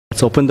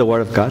Let's open the Word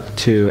of God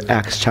to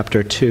Acts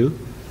chapter 2,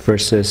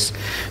 verses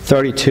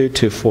 32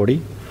 to 40.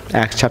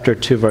 Acts chapter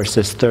 2,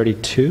 verses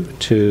 32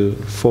 to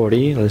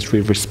 40. Let's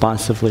read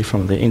responsively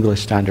from the English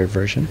Standard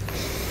Version.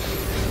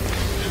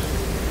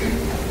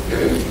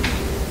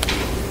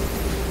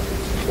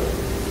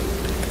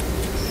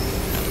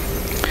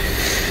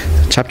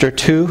 Chapter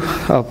 2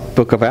 of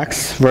Book of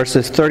Acts,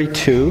 verses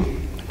 32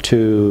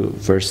 to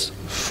verse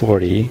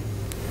 40.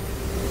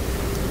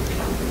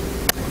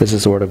 This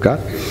is the Word of God.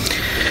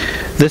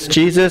 This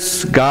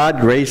Jesus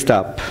God raised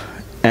up,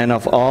 and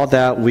of all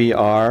that we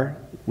are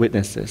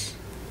witnesses.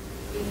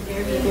 We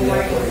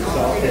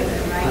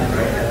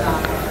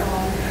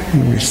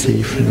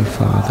receive from the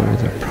Father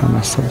the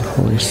promise of the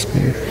Holy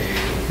Spirit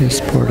is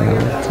poured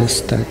out,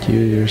 this that you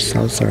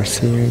yourselves are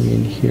seeing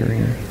and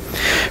hearing.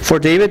 For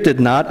David did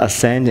not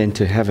ascend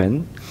into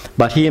heaven,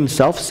 but he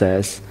himself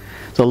says,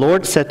 "The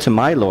Lord said to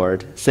my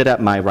Lord, sit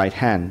at my right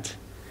hand,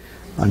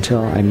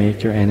 until I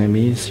make your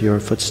enemies your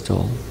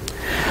footstool."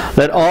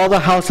 Let all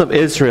the house of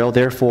Israel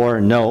therefore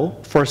know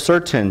for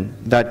certain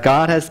that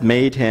God has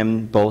made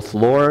him both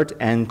Lord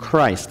and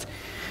Christ,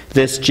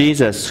 this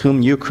Jesus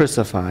whom you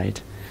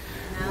crucified.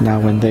 Now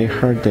when they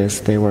heard this,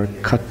 they were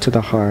cut to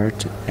the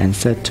heart and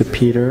said to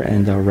Peter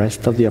and the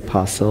rest of the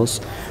apostles,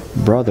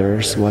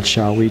 "Brothers, what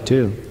shall we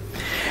do?"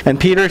 And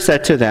Peter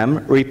said to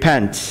them,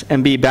 "Repent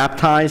and be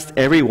baptized,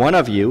 every one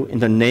of you, in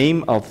the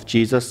name of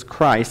Jesus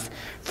Christ,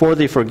 for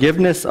the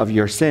forgiveness of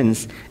your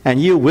sins,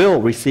 and you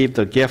will receive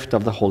the gift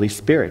of the Holy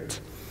Spirit.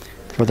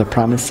 For the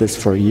promise is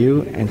for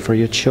you and for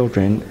your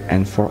children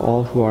and for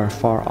all who are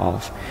far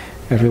off,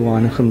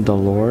 everyone whom the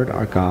Lord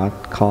our God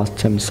calls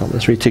to himself."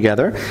 Let's read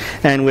together.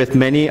 And with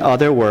many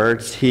other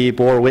words he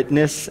bore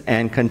witness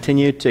and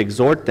continued to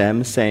exhort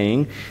them,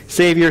 saying,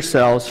 "Save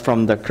yourselves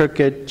from the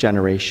crooked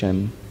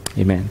generation."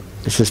 Amen.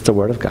 This is the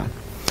Word of God.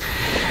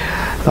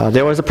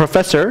 There was a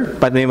professor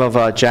by the name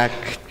of Jack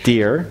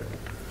Deere,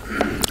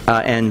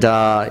 and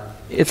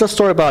it's a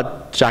story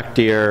about Jack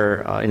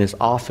Deere in his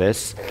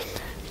office,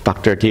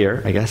 Dr.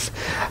 Deere, I guess,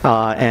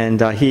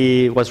 and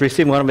he was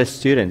receiving one of his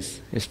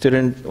students.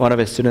 One of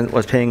his students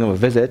was paying him a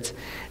visit,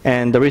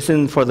 and the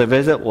reason for the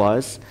visit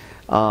was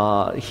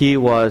he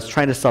was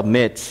trying to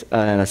submit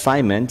an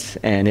assignment,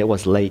 and it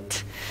was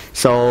late.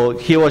 So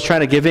he was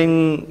trying to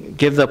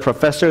give the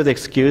professor the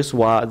excuse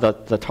why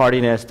the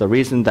tardiness, the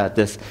reason that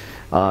this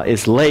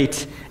is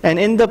late. And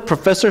in the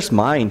professor's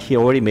mind, he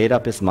already made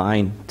up his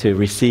mind to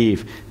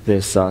receive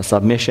this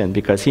submission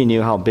because he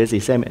knew how busy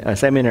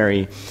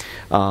seminary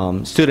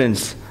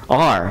students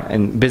are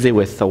and busy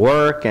with the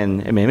work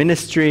and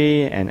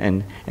ministry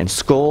and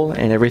school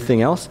and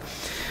everything else.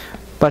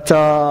 But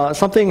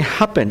something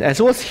happened. As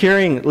he was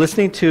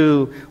listening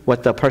to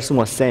what the person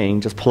was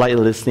saying, just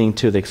politely listening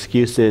to the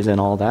excuses and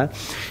all that,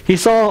 he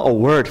saw a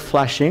word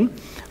flashing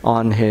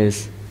on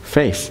his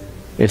face.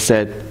 It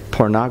said,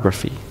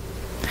 pornography.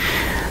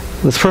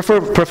 The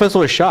professor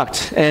was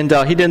shocked, and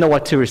he didn't know how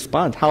to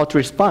respond.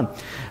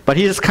 But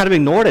he just kind of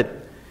ignored it.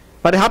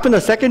 But it happened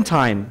a second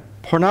time,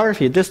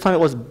 pornography. This time it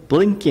was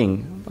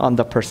blinking on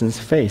the person's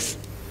face.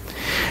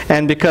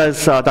 And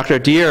because Dr.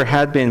 Deere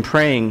had been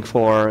praying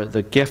for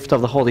the gift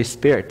of the Holy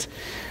Spirit,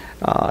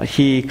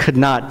 he could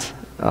not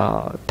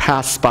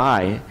pass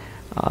by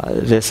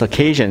this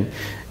occasion.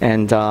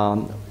 And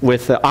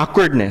with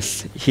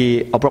awkwardness,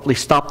 he abruptly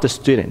stopped the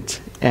student.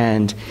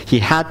 And he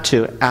had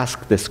to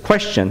ask this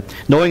question,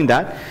 knowing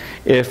that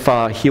if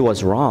he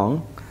was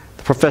wrong,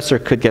 the professor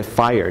could get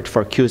fired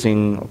for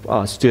accusing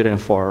a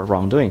student for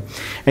wrongdoing.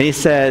 And he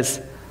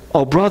says,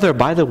 "Oh, brother,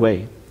 by the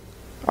way,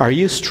 are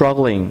you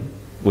struggling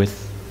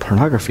with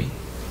pornography?"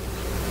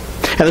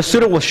 And the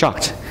student was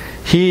shocked.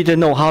 He didn't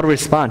know how to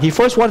respond. He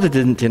first wanted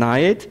to deny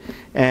it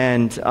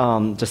and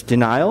just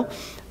denial,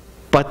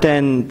 but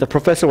then the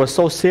professor was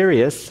so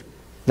serious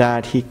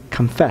that he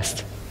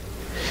confessed.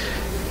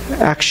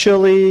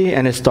 Actually,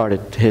 and it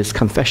started his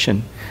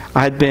confession.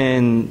 I had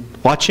been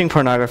watching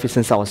pornography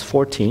since I was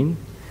 14,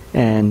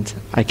 and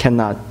I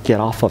cannot get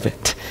off of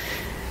it.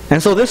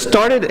 And so this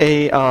started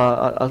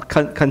a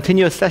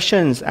continuous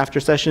sessions after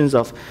sessions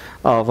of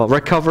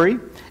recovery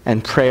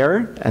and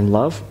prayer and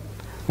love.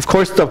 Of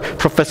course, the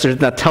professor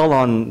did not tell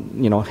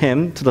on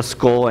him to the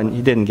school, and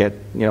he didn't get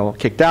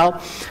kicked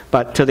out.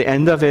 But to the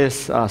end of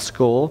his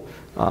school,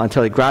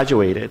 until he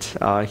graduated,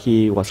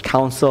 he was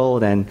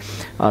counseled, and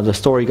the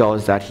story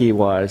goes that he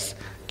was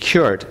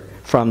cured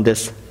from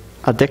this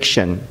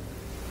addiction.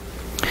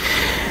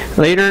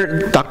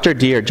 Later, Dr.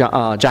 Deere,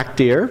 Jack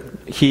Deere,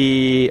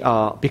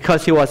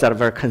 because he was at a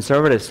very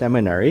conservative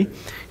seminary,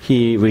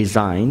 he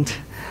resigned,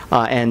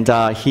 and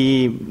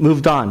he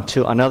moved on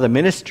to another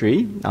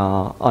ministry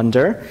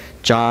under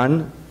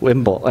John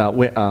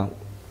Wimber,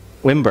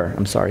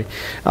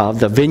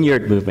 the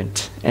Vineyard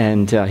Movement,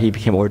 and he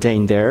became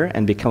ordained there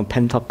and became a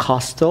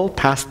Pentecostal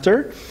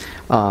pastor,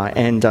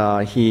 and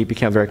he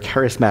became a very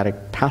charismatic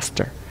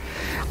pastor.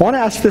 I want to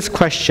ask this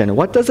question: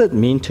 what does it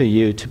mean to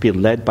you to be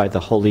led by the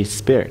Holy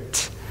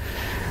Spirit?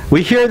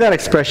 We hear that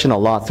expression a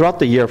lot throughout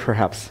the year,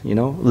 perhaps,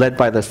 led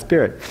by the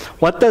Spirit.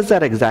 What does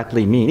that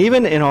exactly mean?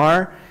 Even in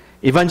our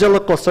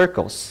evangelical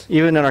circles,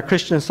 even in our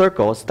Christian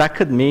circles, that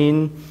could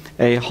mean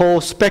a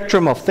whole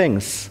spectrum of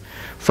things.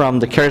 From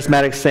the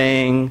charismatic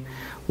saying,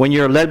 when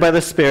you're led by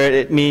the Spirit,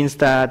 it means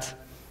that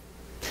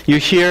you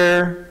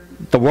hear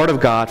the Word of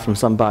God from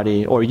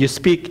somebody, or you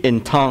speak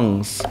in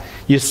tongues,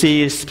 you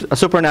see a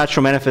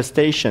supernatural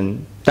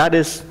manifestation. That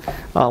is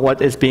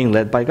what is being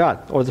led by God,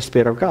 or the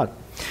Spirit of God.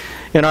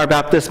 In our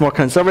Baptist, more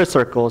conservative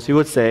circles, you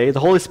would say the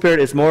Holy Spirit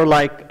is more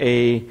like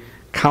a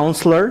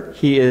counselor.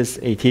 He is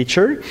a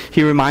teacher.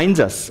 He reminds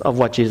us of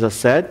what Jesus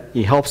said.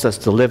 He helps us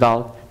to live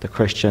out the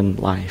Christian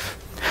life.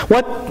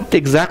 What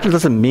exactly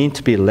does it mean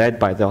to be led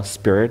by the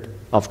Spirit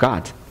of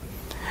God?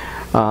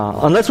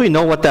 Unless we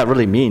know what that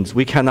really means,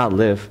 we cannot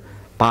live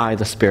by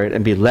the Spirit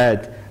and be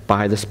led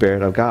by the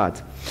Spirit of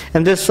God.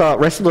 And this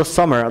rest of the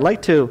summer, I'd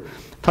like to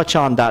touch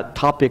on that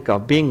topic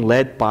of being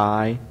led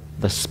by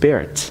the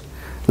Spirit,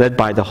 led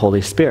by the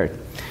Holy Spirit.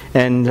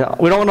 And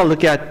we don't want to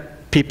look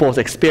at people's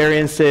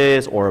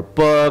experiences or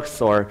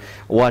books or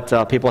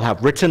what people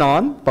have written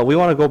on, but we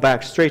want to go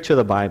back straight to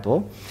the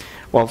Bible,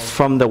 well,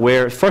 from the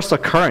where first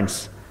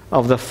occurrence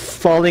of the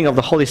falling of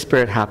the Holy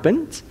Spirit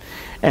happened,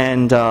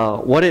 and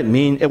what it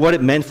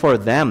meant for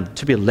them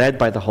to be led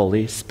by the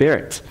Holy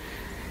Spirit.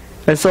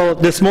 And so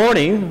this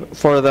morning,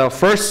 for the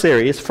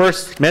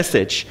first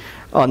message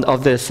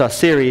of this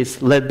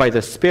series, Led by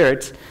the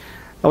Spirit,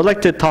 I would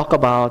like to talk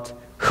about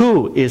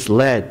who is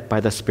led by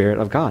the Spirit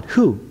of God.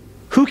 Who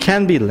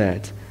can be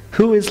led?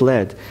 Who is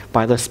led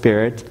by the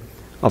Spirit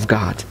of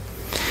God?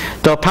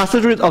 The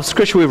passage of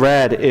Scripture we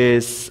read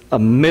is a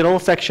middle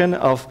section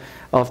of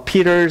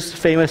Peter's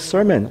famous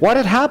sermon. What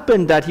had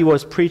happened that he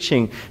was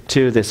preaching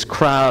to this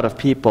crowd of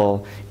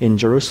people in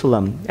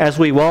Jerusalem? As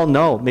we well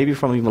know, maybe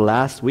from even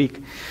last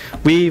week,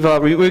 we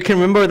can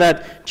remember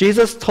that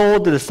Jesus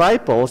told the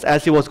disciples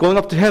as he was going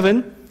up to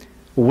heaven,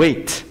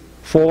 wait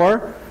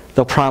for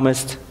the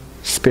promised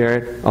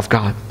Spirit of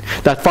God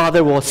that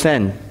Father will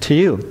send to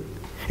you.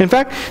 In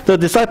fact, the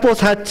disciples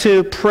had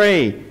to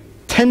pray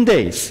 10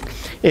 days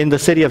in the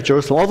city of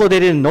Jerusalem. Although they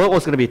didn't know it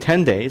was going to be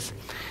 10 days,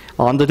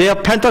 on the day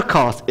of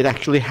Pentecost, it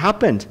actually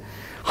happened.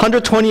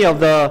 120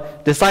 of the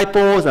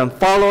disciples and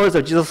followers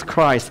of Jesus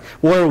Christ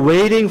were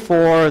waiting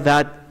for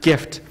that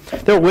gift.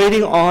 They were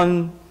waiting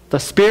on the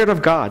Spirit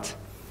of God.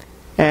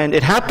 And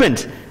it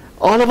happened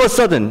all of a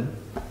sudden,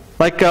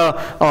 like a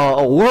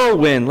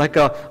whirlwind, like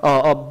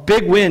a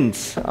big wind,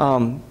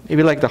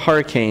 maybe like the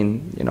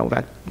hurricane,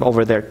 that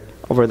over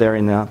there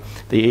in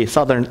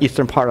the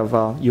eastern part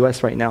of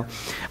U.S. right now.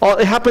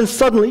 It happened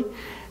suddenly,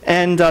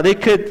 and they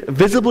could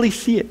visibly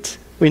see it.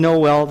 We know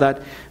well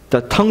that the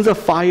tongues of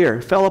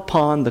fire fell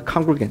upon the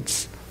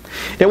congregants.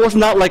 It was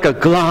not like a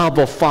glob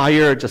of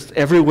fire just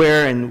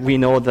everywhere, and we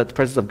know that the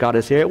presence of God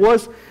is here. It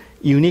was a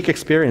unique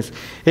experience.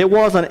 It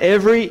was on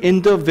every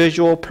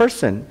individual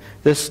person.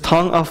 This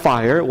tongue of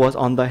fire was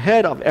on the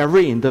head of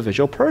every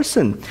individual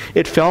person.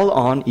 It fell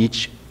on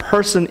each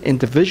person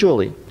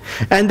individually.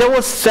 And there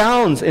was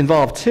sounds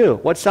involved too.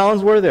 What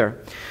sounds were there?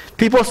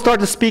 People started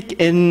to speak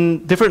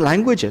in different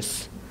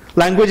languages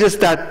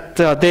that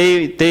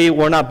they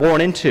were not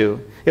born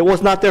into. It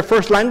was not their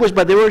first language,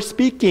 but they were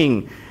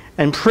speaking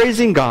and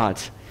praising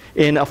God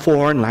in a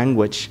foreign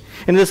language.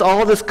 And there's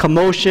all this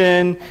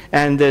commotion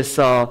and this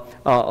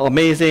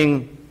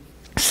amazing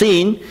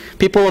scene.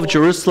 People of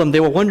Jerusalem, they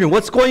were wondering,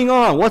 what's going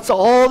on? What's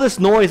all this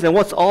noise and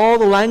what's all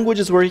the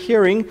languages we're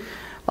hearing?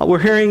 We're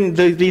hearing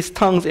these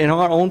tongues in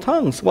our own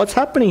tongues. What's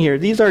happening here?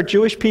 These are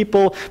Jewish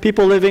people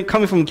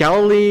coming from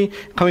Galilee,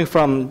 coming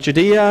from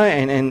Judea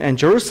and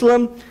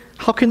Jerusalem.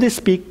 How can they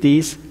speak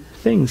these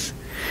things?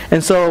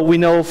 And so we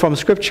know from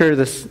Scripture,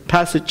 this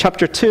passage,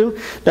 chapter 2,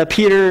 that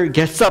Peter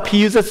gets up. He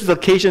uses this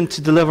occasion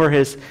to deliver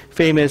his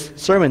famous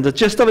sermon. The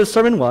gist of his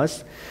sermon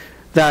was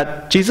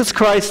that Jesus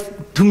Christ,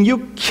 whom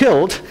you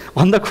killed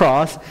on the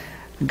cross,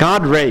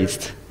 God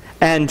raised.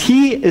 And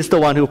He is the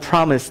one who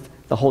promised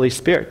the Holy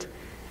Spirit.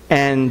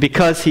 And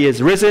because He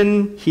is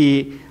risen,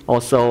 He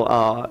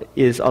also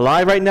is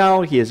alive right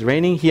now. He is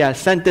reigning. He has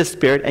sent this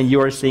Spirit, and you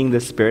are seeing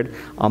this Spirit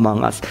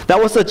among us.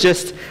 That was the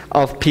gist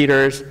of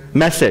Peter's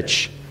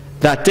message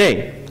that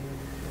day.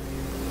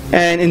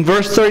 And in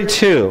verse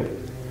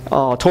 32,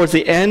 towards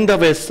the end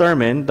of his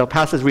sermon, the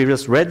passage we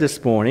just read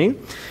this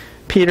morning,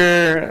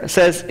 Peter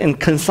says in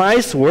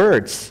concise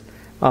words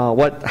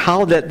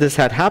how this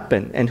had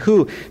happened and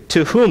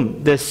to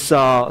whom this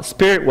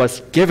Spirit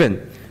was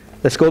given.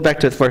 Let's go back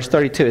to verse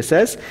 32. It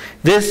says,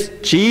 "This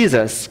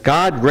Jesus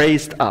God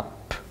raised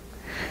up,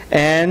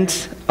 and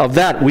of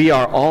that we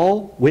are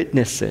all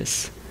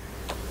witnesses."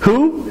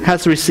 Who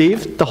has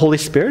received the Holy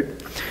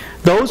Spirit?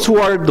 Those who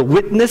are the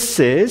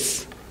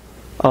witnesses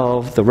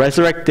of the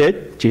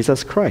resurrected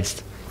Jesus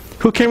Christ.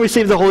 Who can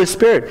receive the Holy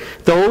Spirit?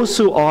 Those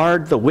who are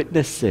the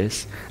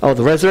witnesses of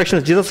the resurrection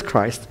of Jesus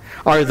Christ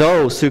are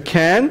those who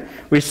can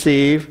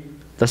receive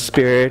the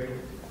Spirit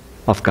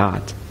of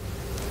God.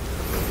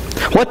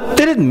 What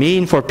did it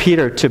mean for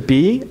Peter to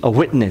be a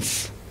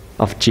witness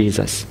of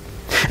Jesus?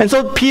 And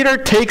so Peter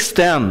takes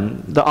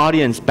them, the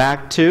audience,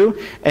 back to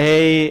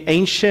an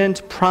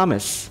ancient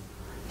promise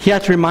He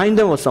had to remind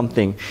them of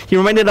something. He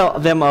reminded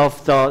them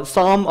of the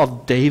Psalm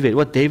of David,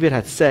 what David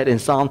had said in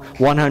Psalm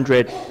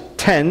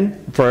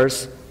 110,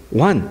 verse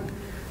 1.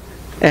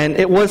 And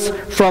it was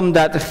from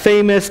that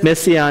famous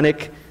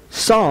messianic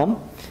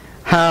psalm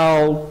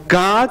how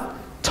God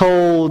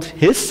told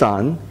his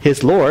son,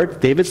 his Lord,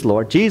 David's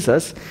Lord,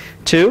 Jesus,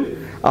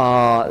 to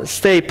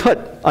stay put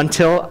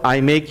until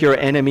I make your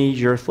enemy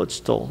your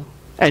footstool.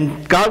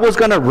 And God was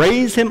going to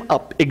raise him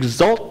up,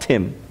 exalt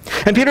him.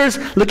 And Peter's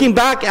looking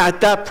back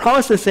at that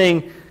promise and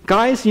saying,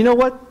 guys, you know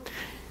what?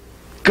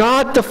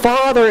 God the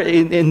Father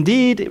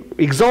indeed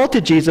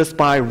exalted Jesus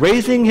by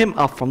raising him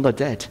up from the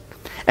dead.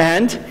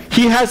 And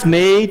he has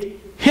made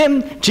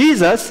him,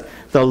 Jesus,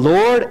 the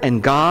Lord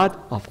and God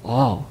of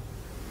all.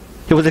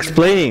 He was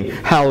explaining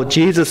how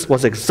Jesus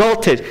was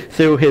exalted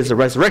through his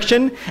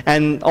resurrection,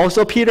 and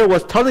also Peter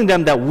was telling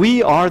them that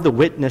we are the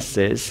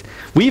witnesses.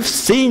 We've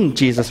seen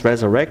Jesus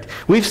resurrect.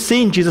 We've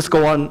seen Jesus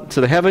go on to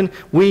the heaven.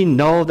 We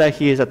know that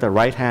he is at the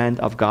right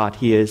hand of God.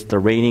 He is the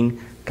reigning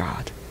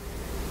God.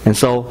 And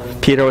so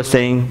Peter was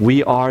saying,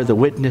 we are the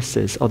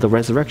witnesses of the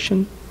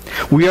resurrection.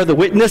 We are the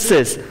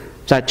witnesses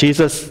that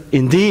Jesus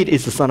indeed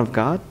is the Son of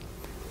God.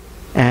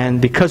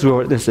 And because we are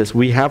witnesses,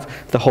 we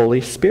have the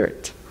Holy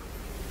Spirit.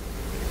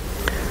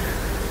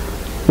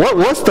 What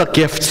was the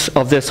gift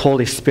of this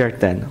Holy Spirit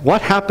then?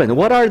 What happened?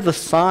 What are the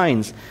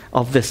signs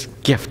of this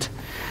gift?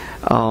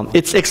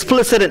 It's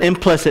explicit and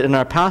implicit in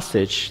our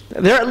passage.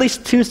 There are at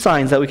least two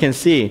signs that we can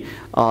see,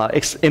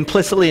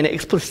 implicitly and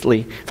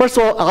explicitly. First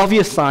of all,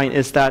 obvious sign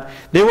is that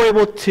they were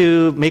able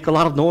to make a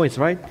lot of noise,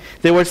 right?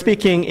 They were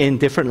speaking in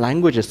different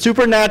languages.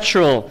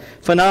 Supernatural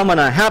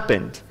phenomena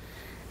happened.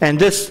 And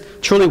this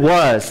truly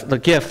was the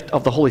gift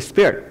of the Holy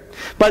Spirit.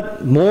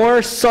 But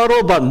more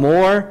subtle, but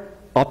more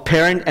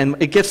apparent,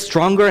 and it gets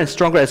stronger and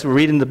stronger as we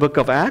read in the book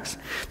of Acts.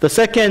 The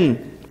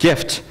second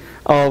gift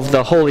of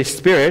the Holy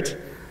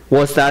Spirit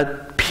was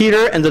that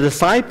Peter and the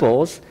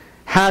disciples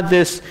had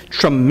this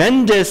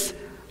tremendous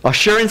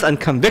assurance and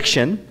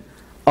conviction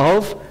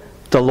of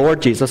the Lord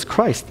Jesus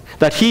Christ,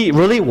 that he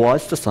really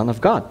was the Son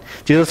of God.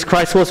 Jesus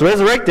Christ was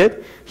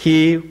resurrected.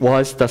 He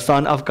was the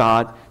Son of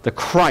God, the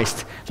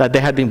Christ that they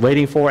had been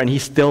waiting for, and he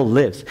still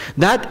lives.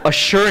 That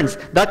assurance,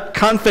 that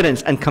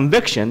confidence and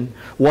conviction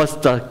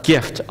was the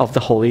gift of the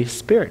Holy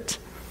Spirit.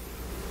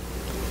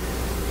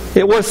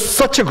 It was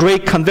such a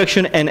great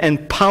conviction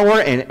and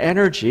power and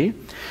energy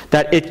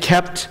that it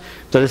kept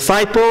the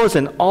disciples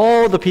and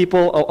all the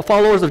people,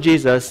 followers of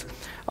Jesus,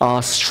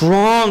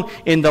 strong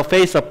in the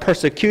face of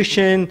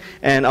persecution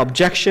and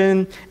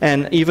objection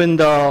and even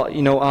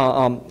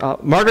the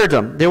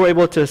martyrdom. They were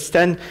able to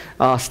stand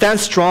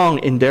strong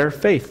in their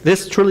faith.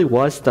 This truly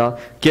was the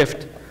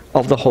gift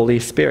of the Holy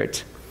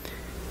Spirit.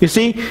 You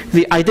see,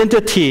 the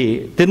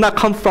identity did not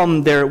come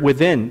from their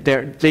within.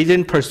 They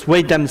didn't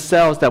persuade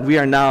themselves that we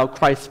are now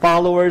Christ's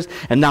followers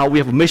and now we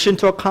have a mission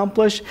to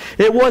accomplish.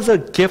 It was the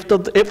gift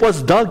of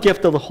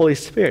the Holy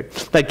Spirit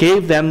that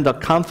gave them the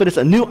confidence,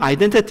 a new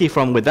identity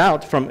from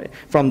without, from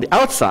the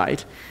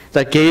outside,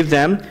 that gave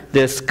them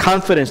this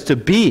confidence to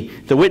be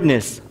the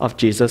witness of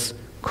Jesus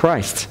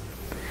Christ.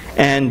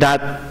 And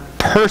that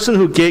person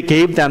who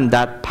gave them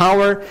that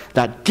power,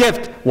 that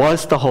gift,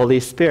 was the Holy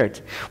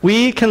Spirit.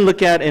 We can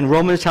look at in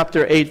Romans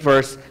chapter 8,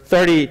 verse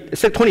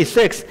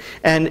 26,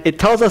 and it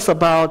tells us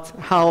about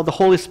how the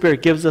Holy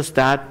Spirit gives us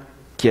that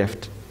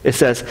gift. It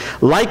says,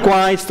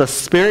 likewise, the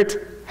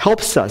Spirit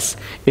helps us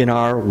in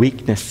our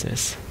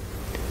weaknesses.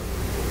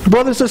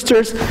 Brothers and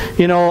sisters,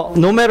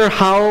 no matter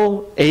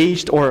how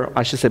aged, or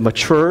I should say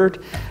mature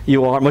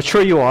you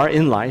are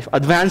in life,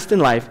 advanced in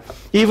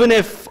life, even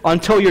if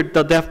until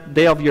the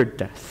day of your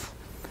death,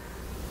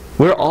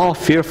 we're all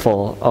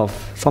fearful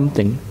of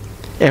something.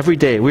 Every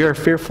day we are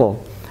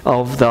fearful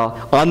of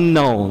the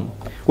unknown.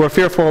 We're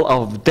fearful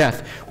of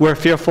death. We're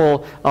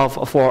fearful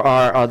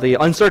for the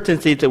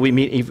uncertainties that we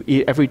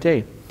meet every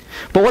day.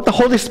 But what the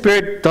Holy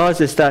Spirit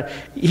does is that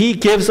he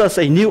gives us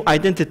a new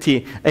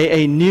identity,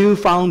 a new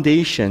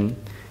foundation,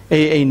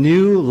 a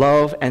new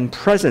love and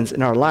presence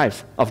in our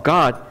lives of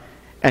God.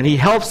 And he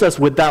helps us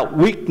with that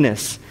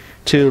weakness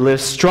to live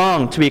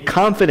strong, to be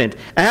confident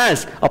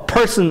as a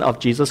person of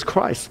Jesus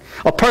Christ.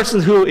 A person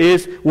who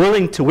is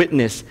willing to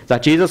witness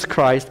that Jesus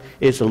Christ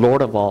is the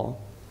Lord of all.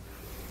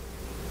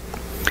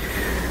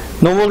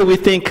 Normally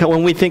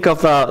when we think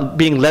of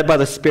being led by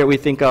the Spirit, we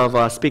think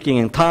of speaking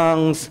in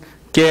tongues,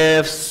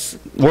 gifts,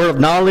 word of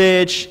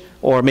knowledge,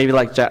 or maybe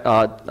like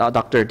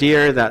Dr.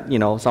 Deere, that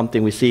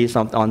something we see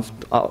on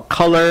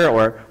color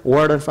or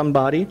word of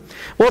somebody.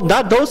 Well,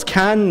 those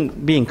can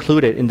be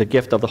included in the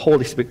gift of the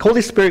Holy Spirit.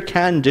 Holy Spirit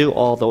can do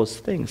all those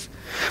things,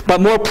 but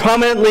more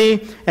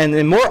prominently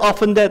and more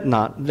often than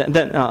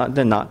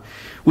not,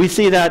 we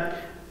see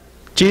that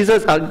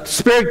Jesus,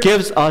 Spirit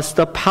gives us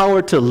the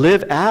power to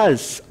live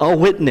as a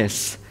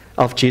witness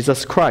of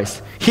Jesus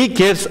Christ. He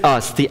gives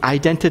us the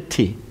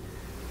identity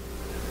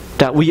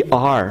that we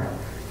are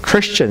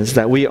Christians,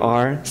 that we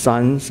are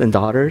sons and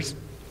daughters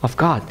of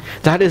God.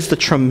 That is the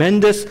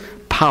tremendous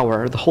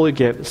power the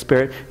Holy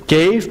Spirit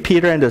gave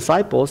Peter and the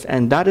disciples,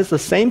 and that is the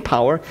same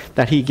power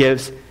that he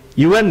gives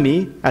you and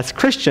me as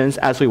Christians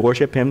as we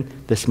worship Him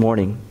this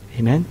morning.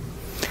 Amen?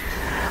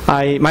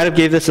 I might have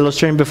gave this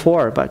illustration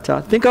before, but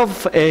think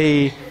of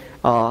a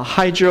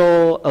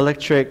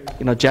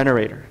hydroelectric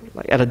generator,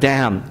 like at a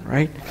dam,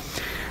 right?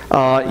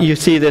 You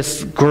see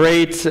this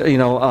great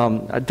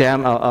a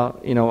dam,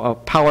 a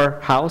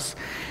powerhouse,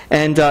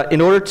 and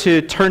in order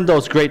to turn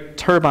those great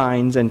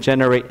turbines and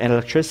generate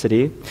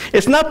electricity,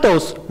 it's not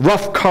those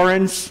rough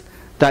currents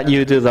that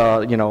you do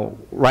the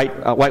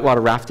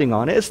whitewater rafting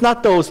on. It's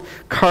not those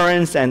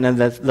currents and then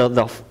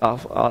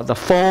the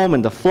foam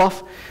and the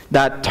fluff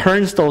that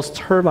turns those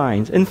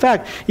turbines. In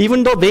fact,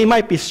 even though they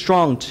might be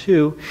strong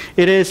too,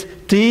 it is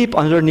deep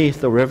underneath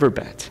the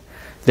riverbed.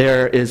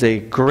 There is a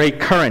great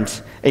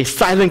current, a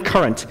silent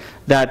current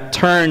that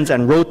turns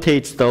and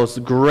rotates those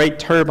great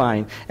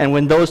turbines. And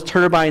when those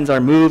turbines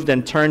are moved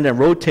and turned and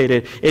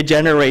rotated, it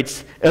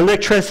generates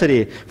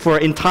electricity for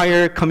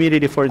entire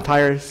community, for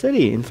entire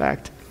city, in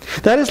fact.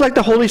 That is like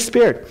the Holy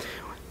Spirit.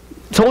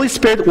 The Holy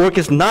Spirit work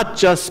is not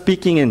just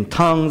speaking in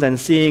tongues and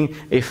seeing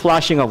a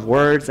flashing of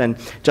words and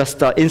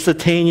just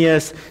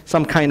instantaneous,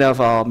 some kind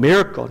of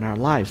miracle in our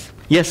lives.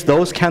 Yes,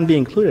 those can be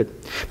included.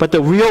 But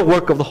the real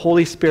work of the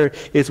Holy Spirit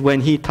is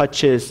when He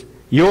touches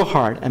your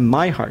heart and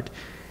my heart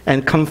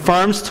and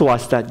confirms to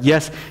us that,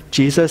 yes,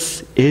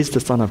 Jesus is the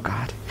Son of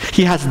God.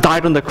 He has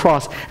died on the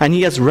cross and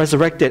He has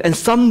resurrected. And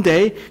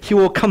someday He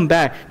will come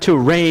back to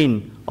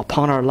reign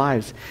upon our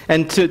lives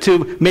and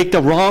to make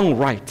the wrong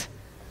right,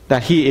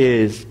 that He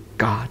is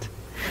God.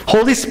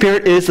 Holy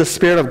Spirit is the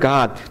Spirit of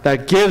God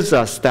that gives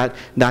us that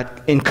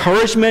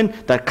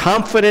encouragement, that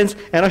confidence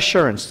and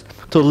assurance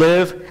to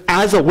live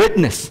as a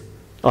witness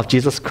of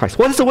Jesus Christ.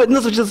 What is a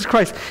witness of Jesus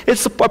Christ?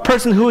 It's a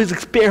person who has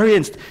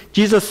experienced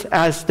Jesus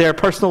as their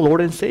personal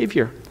Lord and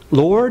Savior.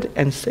 Lord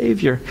and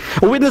Savior.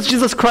 A witness of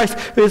Jesus Christ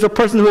is a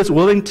person who is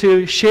willing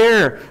to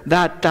share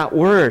that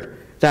word,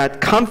 that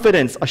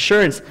confidence,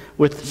 assurance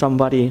with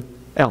somebody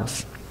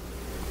else.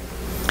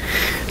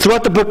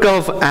 Throughout the book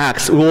of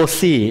Acts, we will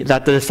see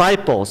that the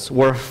disciples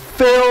were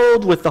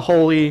filled with the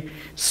Holy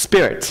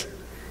Spirit.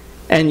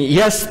 And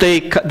yes, they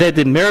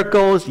did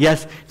miracles.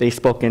 Yes, they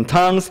spoke in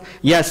tongues.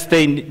 Yes,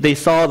 they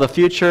saw the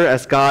future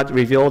as God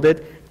revealed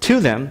it to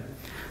them.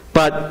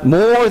 But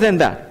more than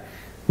that,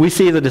 we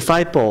see the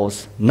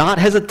disciples not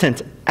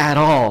hesitant at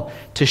all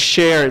to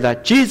share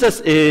that Jesus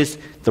is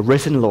the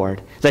risen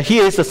Lord, that He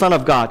is the Son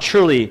of God,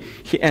 truly.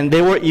 And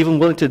they were even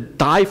willing to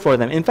die for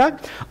them. In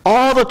fact,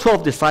 all the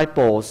 12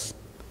 disciples,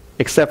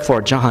 except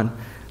for John,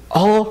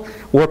 all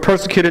were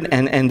persecuted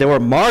and they were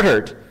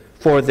martyred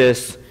for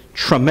this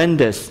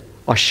tremendous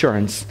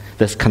assurance,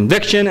 this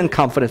conviction and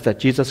confidence that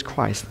Jesus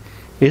Christ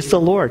is the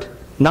Lord.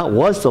 Not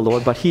was the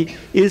Lord, but He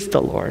is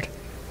the Lord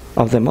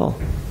of them all.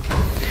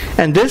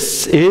 And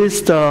this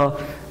is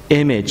the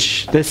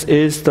image. This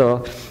is the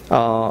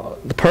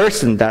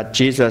person that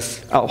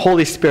Jesus,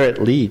 Holy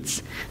Spirit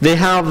leads. They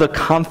have the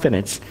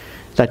confidence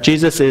that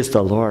Jesus is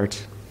the Lord.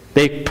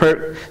 They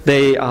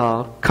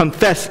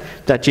confess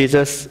that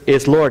Jesus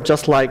is Lord,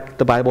 just like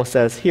the Bible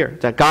says here,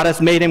 that God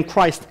has made Him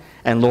Christ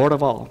and Lord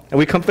of all. And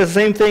we confess the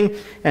same thing,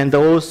 and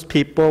those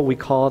people, we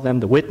call them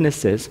the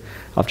witnesses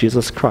of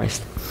Jesus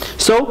Christ.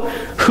 So,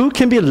 who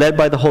can be led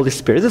by the Holy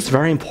Spirit? This is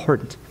very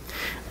important.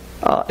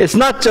 It's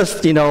not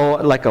just,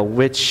 like a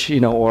witch,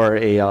 or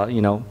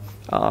a,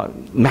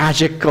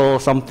 magical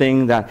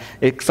something that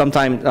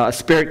sometimes a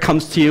spirit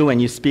comes to you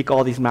and you speak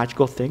all these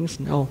magical things.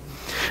 No.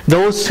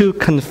 Those who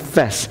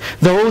confess,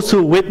 those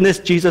who witness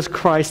Jesus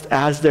Christ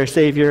as their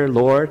Savior,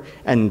 Lord,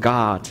 and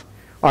God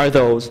are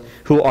those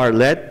who are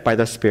led by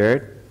the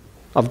Spirit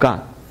of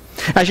God.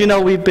 As you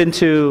know, we've been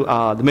to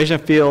the mission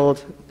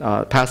field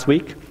past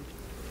week,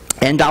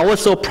 and I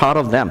was so proud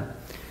of them.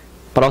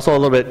 But also a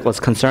little bit was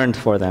concerned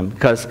for them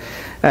because,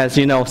 as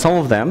you know, some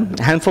of them,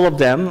 a handful of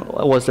them,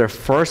 was their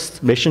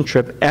first mission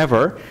trip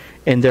ever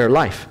in their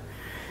life.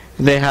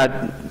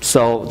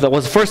 So that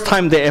was the first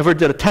time they ever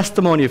did a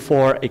testimony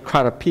for a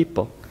crowd of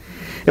people.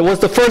 It was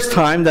the first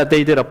time that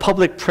they did a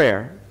public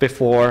prayer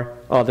before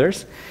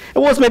others. It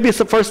was maybe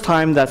the first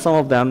time that some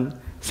of them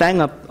sang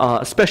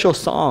a special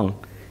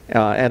song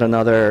at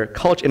another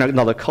culture, in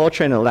another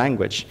culture and a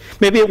language.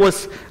 Maybe it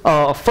was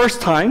a first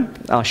time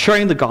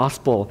sharing the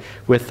gospel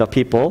with the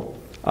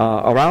people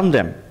around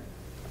them.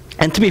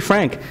 And to be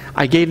frank,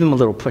 I gave them a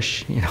little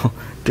push,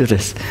 do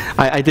this.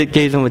 I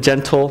gave them a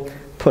gentle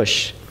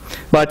push.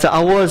 But I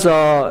was,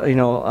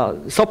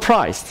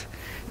 surprised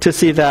to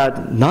see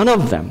that none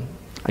of them,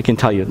 I can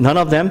tell you, none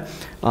of them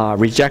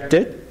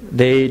rejected.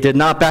 They did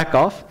not back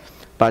off,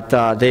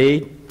 but they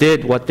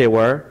did what they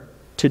were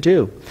to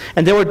do.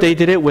 And they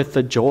did it with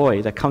the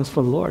joy that comes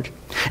from the Lord.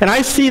 And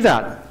I see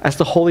that as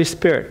the Holy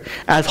Spirit.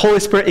 As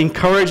Holy Spirit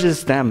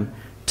encourages them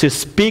to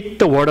speak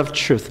the word of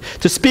truth,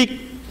 to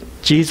speak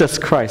Jesus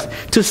Christ,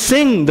 to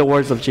sing the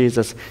words of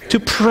Jesus, to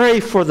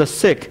pray for the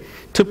sick,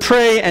 to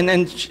pray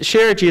and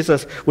share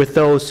Jesus with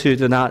those who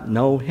do not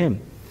know Him.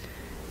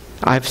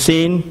 I've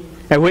seen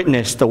and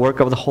witnessed the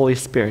work of the Holy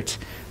Spirit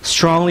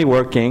strongly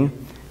working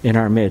in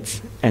our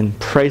midst. And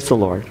praise the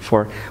Lord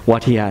for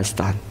what He has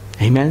done.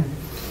 Amen.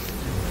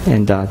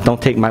 And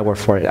don't take my word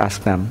for it.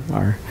 Ask them,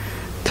 our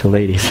two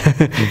ladies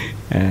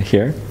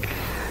here.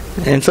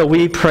 And so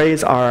we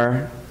praise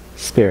our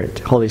Spirit,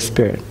 Holy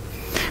Spirit.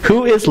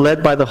 Who is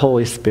led by the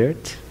Holy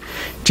Spirit?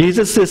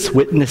 Jesus'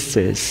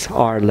 witnesses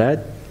are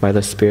led by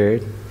the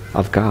Spirit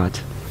of God.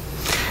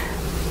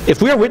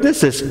 If we are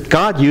witnesses,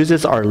 God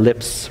uses our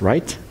lips,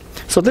 right?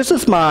 So this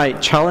is my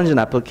challenge and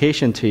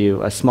application to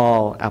you. A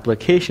small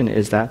application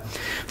is that,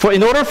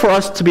 in order for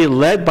us to be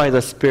led by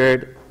the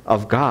Spirit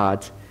of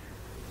God,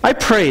 I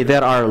pray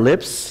that our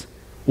lips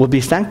will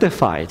be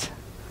sanctified.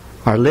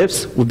 Our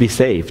lips will be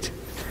saved.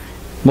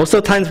 Most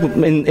of the times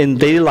in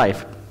daily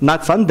life,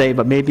 not Sunday,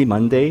 but maybe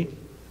Monday,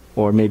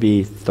 or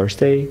maybe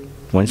Thursday,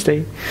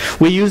 Wednesday,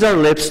 we use our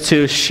lips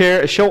to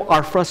show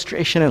our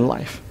frustration in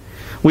life.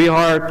 We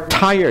are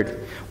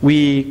tired.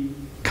 We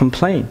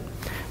complain.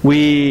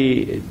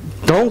 We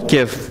don't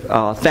give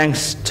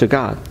thanks to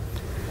God.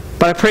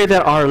 But I pray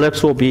that our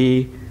lips will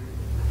be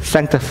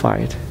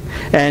sanctified.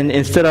 And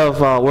instead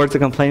of words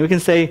of complaint, we can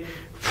say,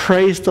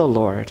 praise the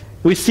Lord.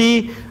 We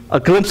see a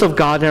glimpse of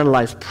God in our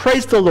lives.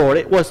 Praise the Lord.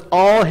 It was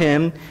all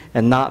Him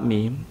and not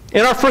me.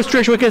 In our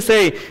frustration, we can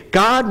say,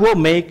 God will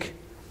make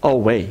a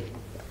way.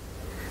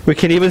 We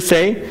can even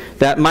say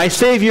that my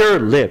Savior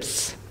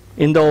lives.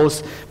 In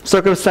those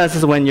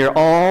circumstances when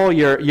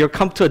you're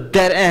come to a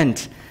dead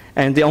end,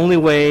 and the only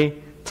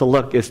way to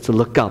look is to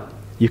look up,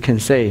 you can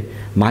say,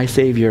 my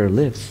Savior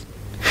lives.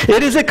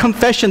 It is a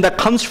confession that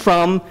comes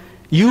from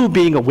you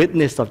being a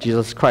witness of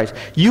Jesus Christ.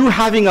 You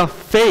having a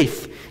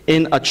faith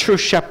in a true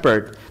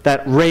shepherd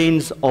that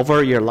reigns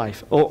over your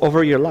life.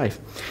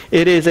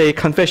 It is a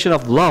confession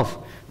of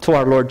love to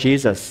our Lord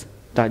Jesus,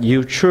 that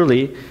you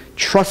truly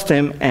trust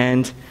Him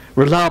and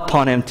rely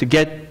upon Him to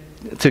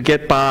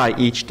get by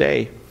each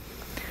day.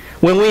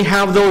 When we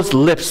have those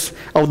lips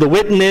of the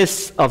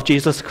witness of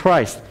Jesus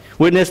Christ,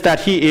 witness that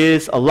He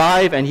is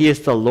alive and He is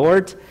the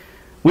Lord,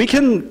 we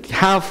can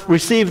have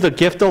received the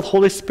gift of the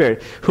Holy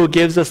Spirit, who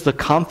gives us the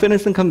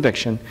confidence and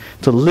conviction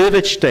to live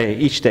each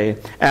day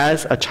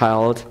as a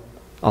child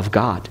of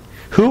God.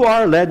 Who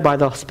are led by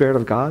the Spirit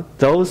of God?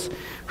 Those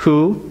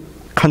who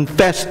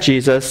confess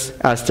Jesus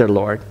as their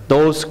Lord.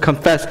 Those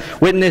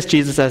witness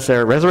Jesus as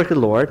their resurrected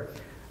Lord,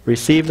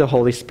 receive the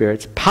Holy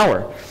Spirit's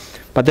power.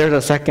 But there's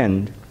a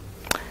second,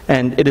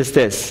 and it is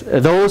this: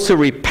 those who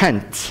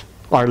repent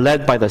are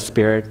led by the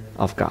Spirit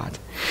of God.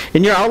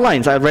 In your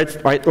outlines, I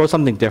wrote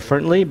something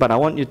differently, but I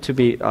want you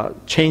to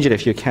change it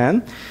if you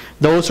can.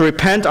 Those who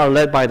repent are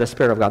led by the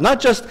Spirit of God. Not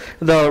just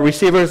the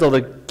receivers of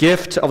the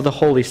gift of the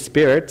Holy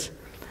Spirit,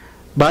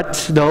 but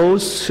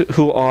those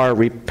who are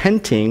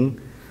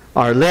repenting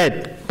are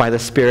led by the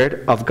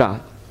Spirit of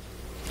God.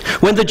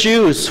 When the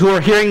Jews who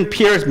were hearing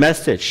Peter's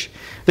message,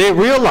 they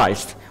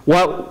realized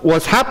what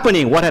was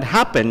happening, what had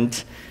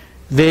happened,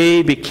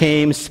 they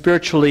became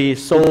spiritually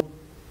so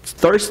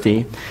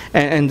thirsty,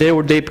 and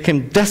they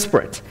became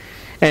desperate.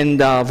 And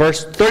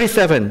verse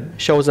 37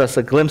 shows us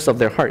a glimpse of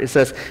their heart. It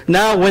says,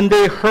 now when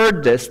they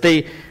heard this,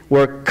 they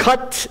were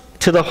cut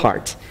to the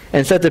heart,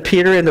 and said to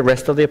Peter and the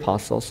rest of the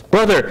apostles,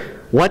 brother,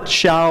 what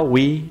shall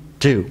we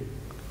do?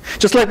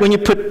 Just like when you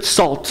put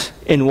salt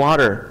in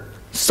water,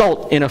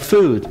 salt in a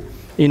food,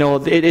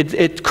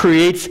 it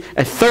creates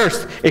a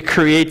thirst. It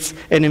creates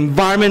an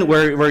environment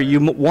where you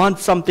want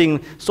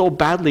something so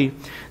badly.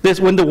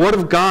 When the Word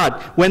of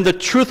God, when the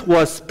truth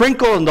was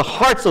sprinkled in the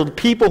hearts of the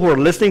people who were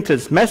listening to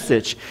this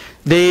message,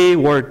 they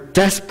were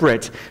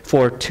desperate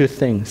for two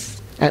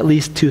things, at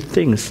least two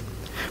things.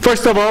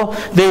 First of all,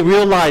 they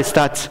realized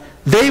that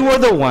they were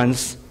the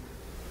ones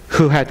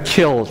who had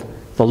killed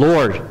the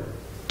Lord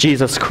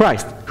Jesus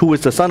Christ, who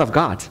was the Son of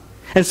God.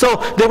 And so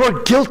they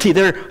were guilty.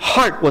 Their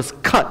heart was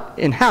cut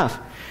in half.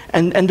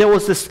 And there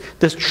was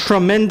this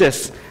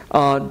tremendous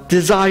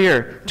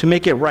desire to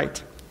make it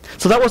right.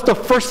 So that was the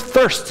first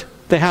thirst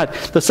they had.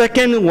 The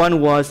second one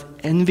was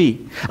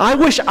envy. I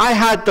wish I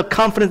had the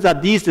confidence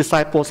that these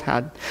disciples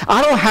had.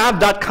 I don't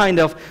have that kind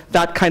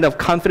of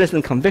confidence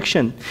and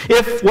conviction.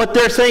 If what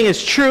they're saying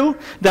is true,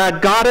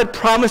 that God had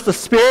promised the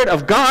Spirit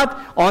of God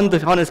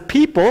on His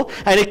people,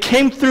 and it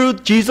came through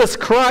Jesus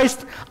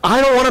Christ,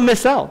 I don't want to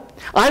miss out.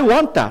 I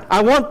want that.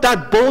 I want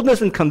that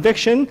boldness and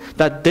conviction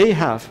that they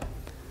have.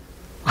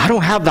 I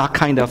don't have that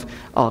kind of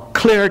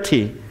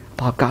clarity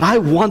about God. I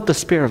want the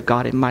Spirit of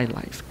God in my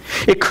life.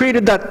 It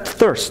created that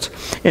thirst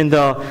in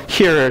the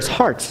hearers'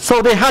 hearts.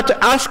 So they had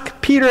to ask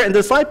Peter and the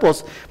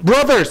disciples,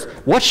 brothers,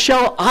 what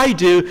shall I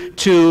do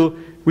to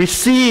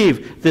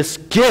receive this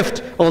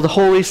gift of the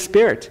Holy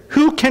Spirit?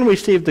 Who can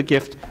receive the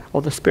gift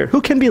of the Spirit? Who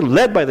can be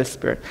led by the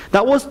Spirit?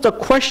 That was the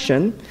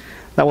question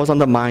that was on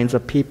the minds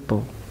of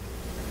people.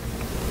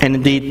 And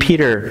indeed,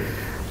 Peter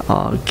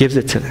gives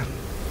it to them.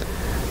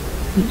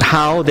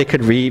 How they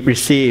could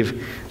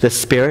receive the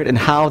Spirit and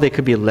how they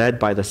could be led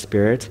by the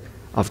Spirit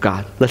of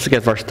God. Let's look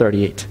at verse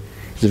 38.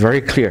 It's very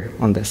clear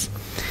on this.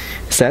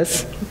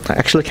 says,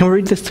 actually, can we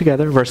read this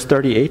together? Verse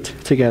 38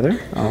 together.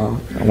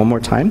 One more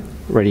time.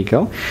 Ready,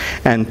 go.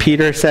 And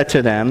Peter said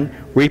to them,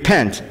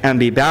 repent and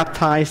be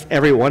baptized,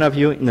 every one of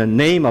you, in the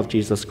name of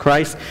Jesus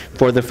Christ,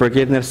 for the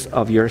forgiveness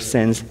of your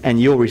sins, and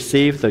you'll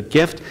receive the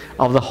gift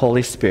of the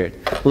Holy Spirit.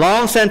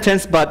 Long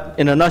sentence, but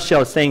in a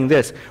nutshell, saying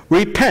this: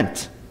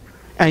 repent,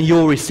 and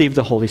you'll receive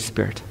the Holy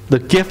Spirit, the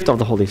gift of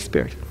the Holy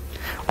Spirit.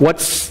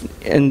 What's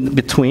in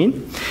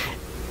between?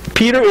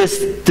 Peter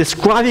is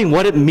describing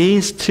what it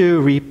means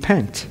to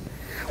repent.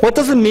 What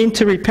does it mean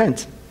to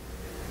repent?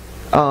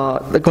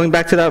 Going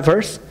back to that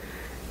verse,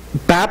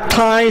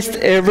 baptized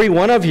every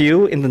one of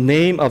you in the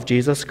name of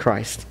Jesus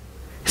Christ.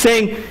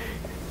 Saying,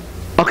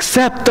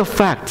 accept the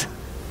fact,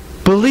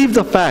 believe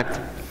the fact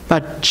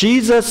that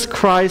Jesus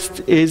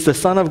Christ is the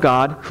Son of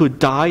God who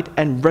died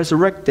and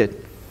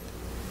resurrected.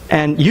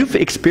 And you've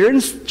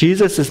experienced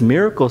Jesus'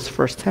 miracles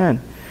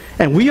firsthand.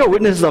 And we are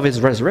witnesses of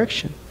his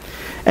resurrection.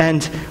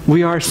 And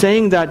we are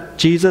saying that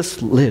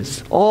Jesus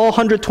lives. All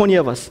 120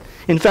 of us,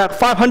 in fact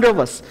 500 of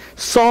us,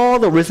 saw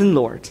the risen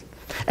Lord.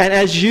 And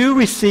as you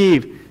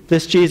receive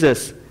this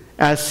Jesus,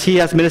 as he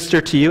has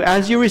ministered to you,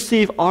 as you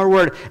receive our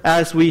word,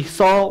 as we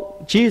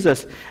saw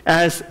Jesus,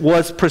 as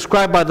was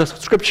prescribed by the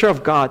scripture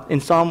of God in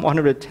Psalm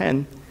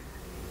 110,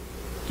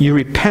 you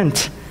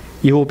repent,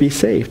 you will be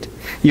saved.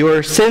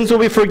 Your sins will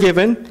be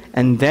forgiven,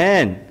 and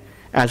then,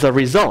 as a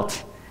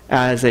result,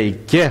 as a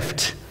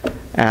gift,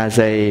 as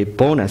a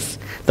bonus,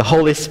 the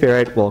Holy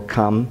Spirit will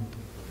come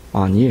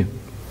on you.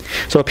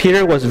 So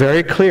Peter was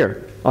very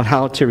clear on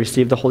how to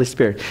receive the Holy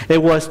Spirit.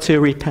 It was to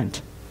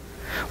repent.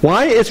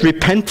 Why is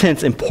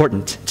repentance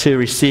important to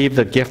receive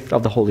the gift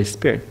of the Holy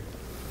Spirit?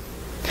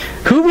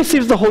 Who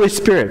receives the Holy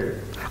Spirit?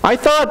 I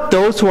thought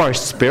those who are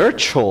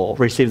spiritual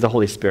receive the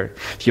Holy Spirit.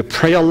 If you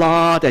pray a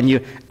lot and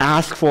you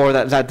ask for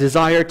that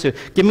desire to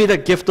give me the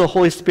gift of the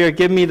Holy Spirit,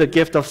 give me the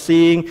gift of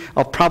seeing,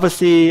 of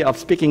prophecy, of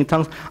speaking in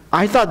tongues,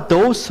 I thought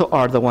those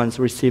are the ones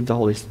who receive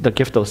the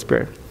gift of the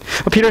Spirit.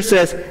 But Peter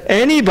says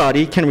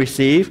anybody can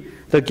receive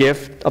the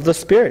gift of the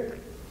Spirit.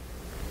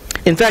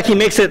 In fact, he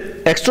makes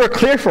it extra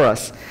clear for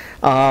us.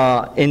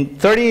 In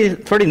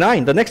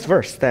 39, the next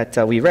verse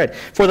that we read,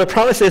 for the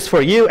promise is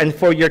for you and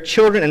for your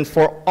children and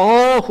for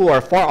all who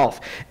are far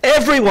off,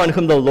 everyone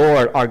whom the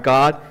Lord our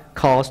God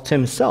calls to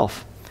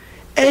himself.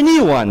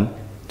 Anyone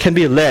can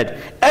be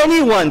led.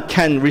 Anyone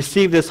can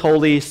receive this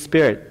Holy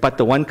Spirit, but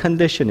the one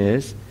condition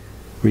is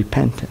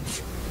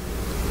repentance.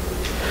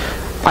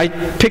 I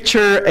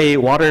picture a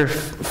water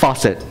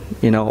faucet,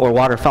 or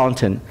water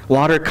fountain,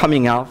 water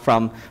coming out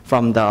from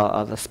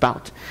the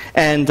spout.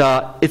 And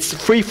it's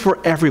free for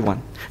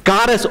everyone.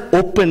 God has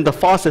opened the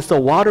faucet, so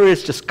water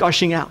is just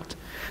gushing out.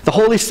 The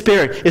Holy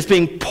Spirit is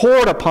being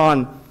poured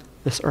upon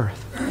this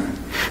earth.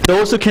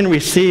 Those who can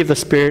receive the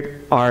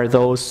Spirit are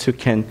those who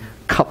can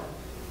cup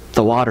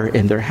the water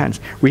in their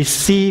hands.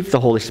 Receive the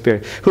Holy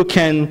Spirit, who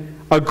can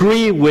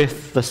agree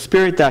with the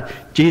Spirit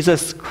that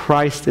Jesus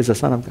Christ is the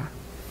Son of God.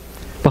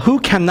 But who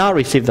cannot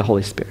receive the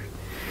Holy Spirit?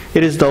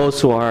 It is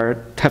those who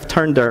have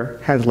turned their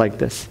hands like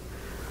this.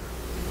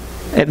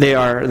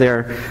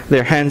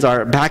 Their hands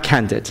are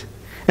backhanded.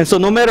 And so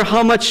no matter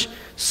how much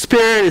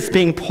Spirit is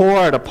being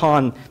poured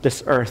upon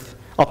this earth,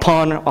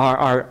 upon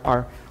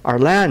our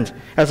land,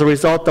 as a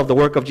result of the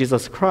work of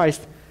Jesus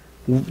Christ,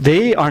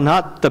 they are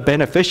not the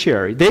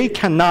beneficiary. They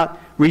cannot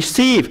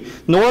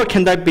receive, nor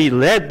can they be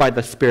led by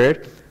the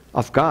Spirit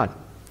of God.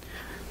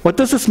 What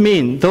does this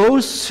mean?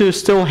 Those who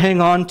still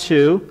hang on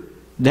to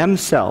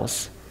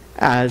themselves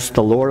as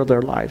the Lord of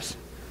their lives,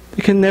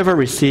 they can never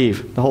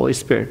receive the Holy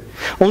Spirit.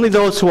 Only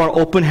those who are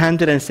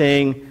open-handed and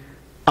saying,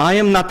 I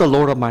am not the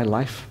Lord of my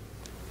life.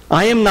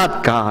 I am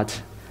not God.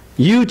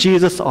 You,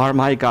 Jesus, are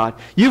my God.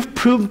 You've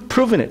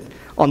proven it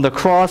on the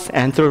cross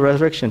and through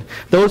resurrection.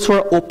 Those who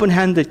are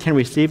open-handed can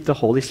receive the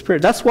Holy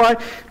Spirit. That's why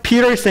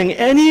Peter is saying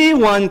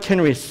anyone can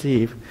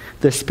receive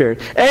the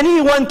Spirit.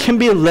 Anyone can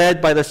be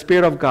led by the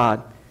Spirit of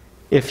God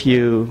if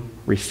you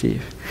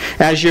receive.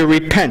 As you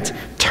repent,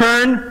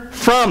 turn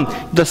from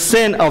the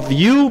sin of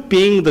you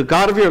being the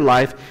God of your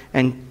life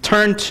and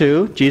turn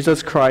to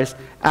Jesus Christ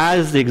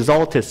as the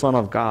exalted Son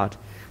of God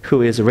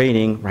who is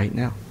reigning right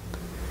now.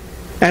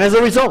 And as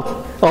a result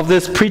of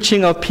this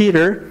preaching of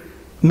Peter,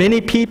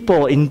 many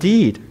people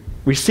indeed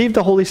received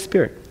the Holy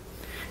Spirit.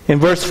 In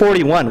verse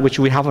 41, which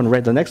we haven't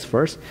read, the next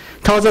verse,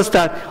 tells us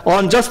that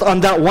on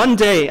that one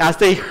day, as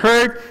they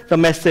heard the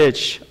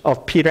message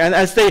of Peter, and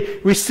as they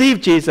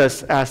received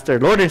Jesus as their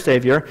Lord and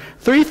Savior,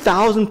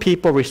 3,000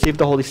 people received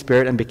the Holy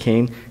Spirit and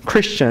became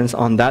Christians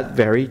on that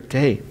very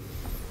day.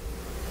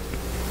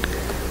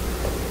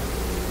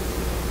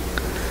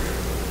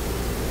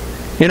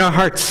 In our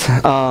hearts,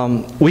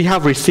 we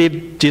have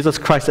received Jesus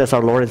Christ as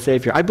our Lord and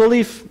Savior. I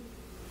believe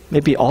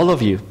maybe all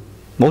of you,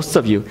 most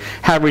of you,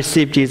 have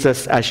received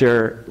Jesus as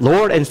your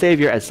Lord and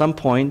Savior at some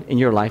point in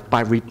your life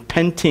by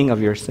repenting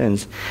of your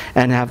sins.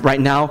 And right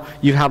now,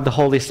 you have the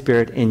Holy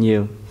Spirit in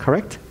you,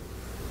 correct?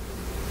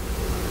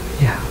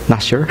 Yeah,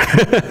 not sure?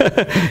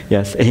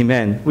 Yes,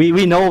 amen.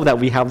 We know that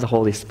we have the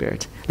Holy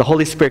Spirit. The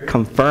Holy Spirit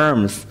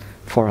confirms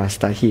for us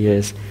that He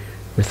is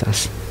with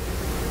us.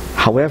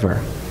 However,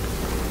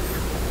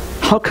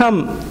 how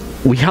come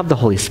we have the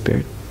Holy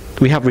Spirit?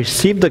 We have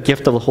received the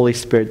gift of the Holy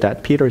Spirit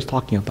that Peter is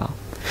talking about,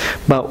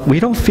 but we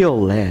don't feel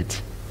led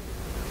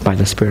by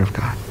the Spirit of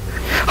God?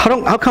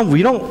 How come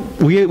we don't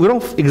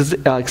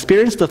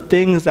experience the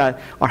things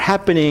that are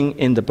happening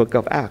in the book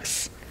of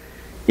Acts?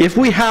 If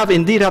we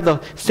indeed have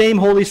the same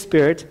Holy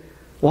Spirit,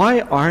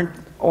 why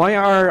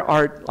are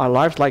our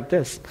lives like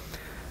this?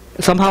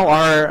 Somehow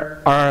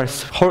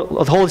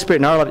the Holy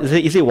Spirit in our life,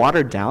 is it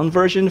watered down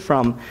version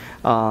from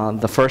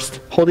the first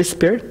Holy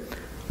Spirit?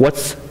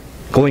 What's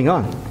going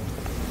on?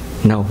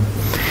 No.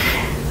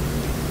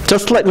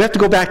 Just like we have to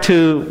go back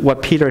to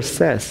what Peter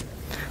says.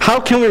 How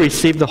can we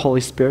receive the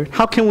Holy Spirit?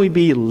 How can we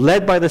be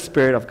led by the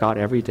Spirit of God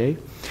every day?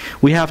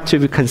 We have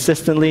to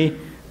consistently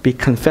be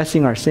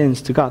confessing our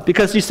sins to God.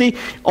 Because you see,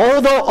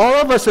 although all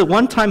of us at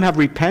one time have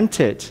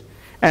repented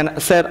and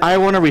said, I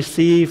want to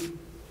receive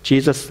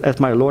Jesus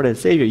as my Lord and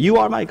Savior, you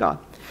are my God.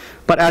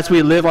 But as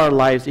we live our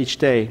lives each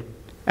day,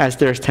 as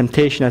there's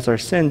temptation, as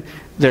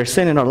there's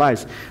sin in our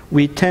lives,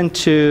 we tend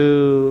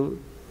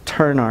to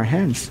turn our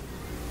hands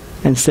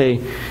and say,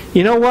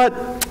 you know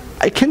what,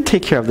 I can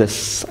take care of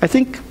this. I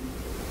think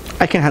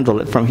I can handle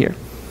it from here.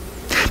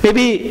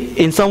 Maybe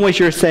in some ways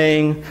you're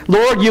saying,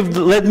 Lord, you've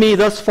led me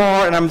thus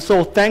far, and I'm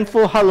so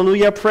thankful.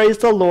 Hallelujah, praise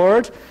the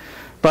Lord.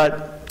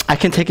 But I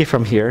can take it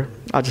from here.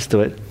 I'll just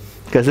do it.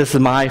 Because this is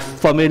my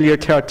familiar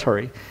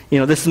territory.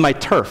 This is my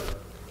turf.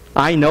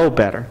 I know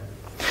better.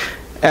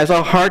 As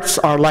our hearts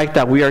are like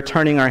that, we are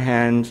turning our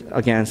hands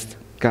against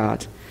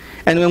God.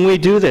 And when we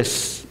do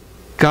this,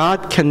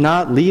 God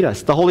cannot lead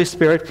us. The Holy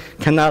Spirit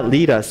cannot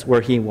lead us where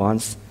He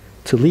wants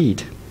to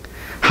lead.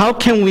 How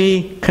can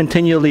we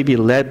continually be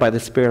led by the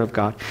Spirit of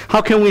God?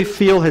 How can we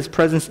feel His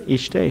presence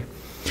each day?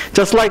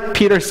 Just like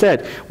Peter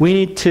said, we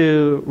need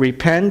to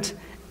repent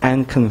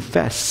and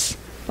confess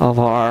of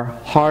our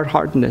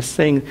hard-heartedness,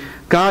 saying,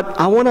 God,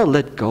 I want to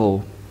let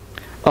go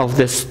of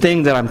this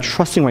thing that I'm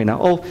trusting right now.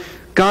 Oh,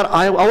 God,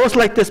 I was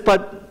like this,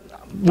 but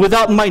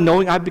without my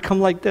knowing, I've become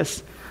like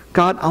this.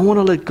 God, I want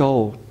to let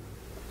go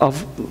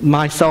of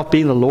myself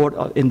being the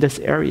Lord in this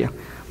area.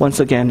 Once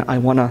again, I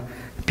want to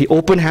be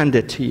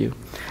open-handed to you.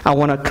 I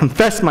want to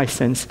confess my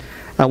sins.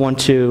 I want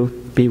to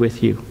be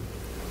with you.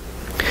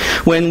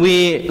 When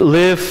we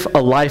live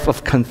a life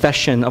of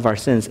confession of our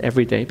sins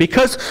every day,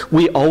 because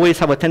we always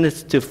have a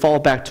tendency to fall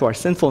back to our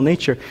sinful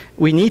nature,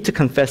 we need to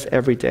confess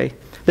every day.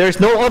 There is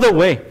no other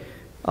way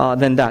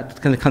than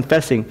that,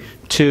 confessing,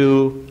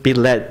 to be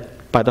led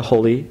by the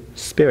Holy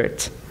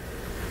Spirit.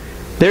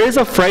 There is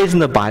a phrase in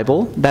the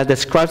Bible that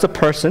describes a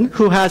person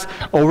who has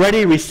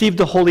already received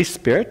the Holy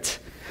Spirit,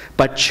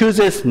 but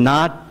chooses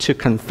not to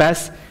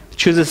confess,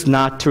 chooses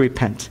not to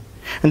repent.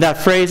 And that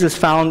phrase is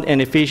found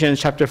in Ephesians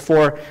chapter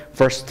 4,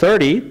 verse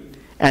 30,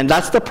 and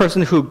that's the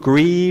person who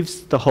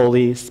grieves the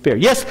Holy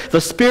Spirit. Yes, the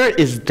Spirit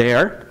is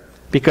there,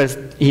 because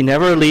He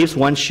never leaves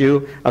once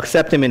you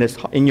accept Him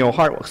in your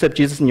heart, accept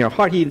Jesus in your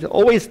heart. He's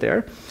always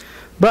there.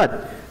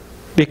 But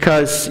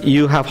because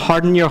you have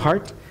hardened your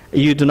heart,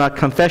 you do not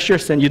confess your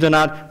sin, you do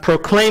not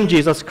proclaim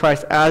Jesus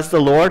Christ as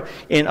the Lord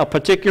in a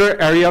particular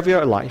area of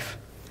your life,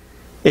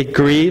 it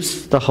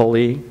grieves the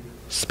Holy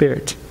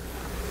Spirit.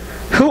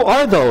 Who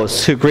are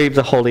those who grieve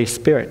the Holy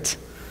Spirit?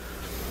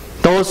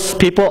 Those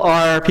people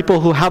are people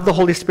who have the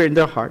Holy Spirit in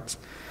their hearts,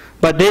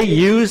 but they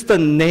use the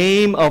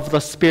name of the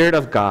Spirit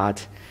of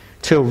God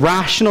to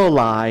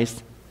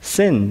rationalize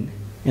sin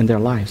in their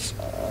lives.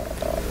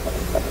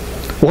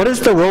 What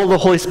is the role of the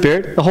Holy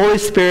Spirit? The Holy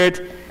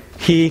Spirit,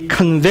 He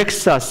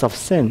convicts us of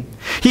sin.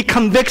 He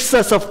convicts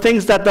us of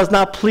things that does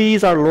not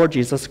please our Lord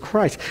Jesus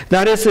Christ.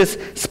 That is His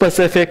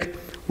specific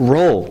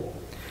role.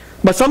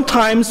 But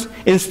sometimes,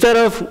 instead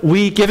of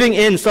we giving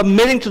in,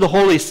 submitting to the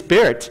Holy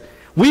Spirit,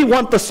 we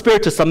want the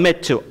Spirit to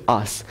submit to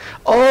us.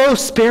 Oh,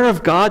 Spirit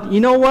of God, you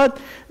know what?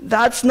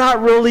 That's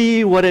not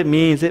really what it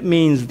means. It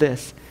means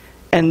this.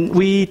 And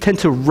we tend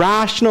to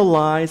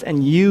rationalize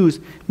and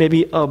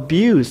maybe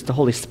abuse the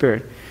Holy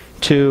Spirit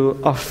to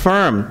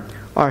affirm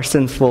our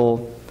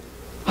sinful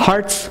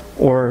hearts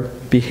or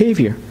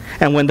behavior.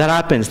 And when that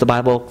happens, the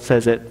Bible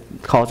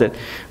calls it,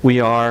 we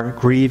are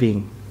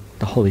grieving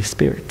the Holy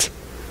Spirit.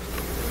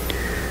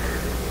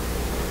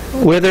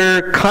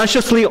 Whether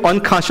consciously or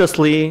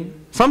unconsciously,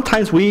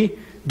 sometimes we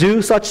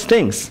do such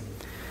things.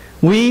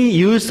 We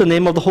use the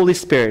name of the Holy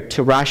Spirit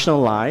to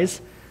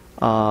rationalize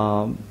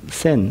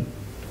sin.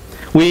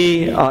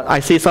 I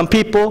see some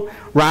people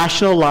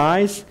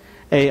rationalize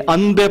an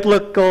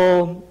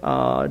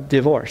unbiblical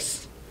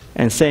divorce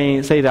and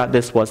say that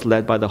this was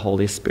led by the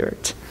Holy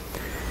Spirit.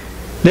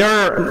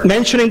 They're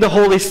mentioning the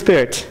Holy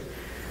Spirit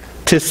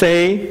to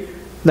say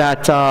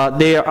that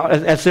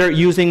as they're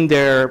using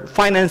their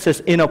finances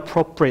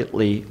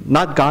inappropriately,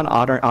 not God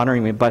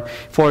honoring me, but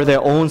for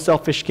their own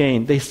selfish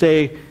gain, they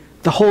say,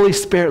 the Holy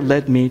Spirit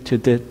led me to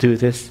do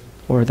this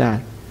or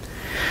that.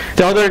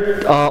 The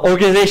other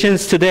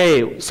organizations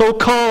today,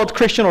 so-called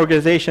Christian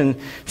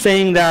organizations,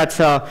 saying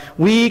that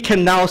we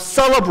can now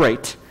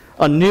celebrate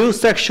a new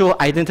sexual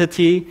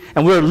identity,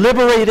 and we're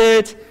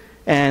liberated,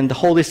 and the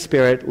Holy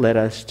Spirit led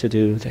us to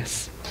do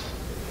this.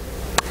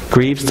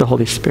 grieves the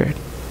Holy Spirit.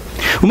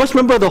 We must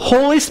remember the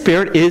Holy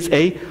Spirit is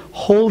a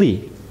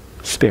holy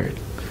Spirit.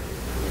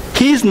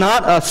 He's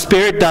not a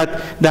spirit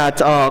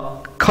that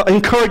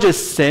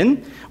encourages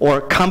sin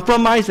or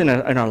compromise in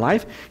our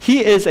life.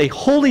 He is a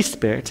Holy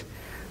Spirit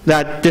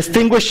that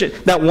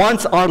that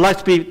wants our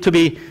lives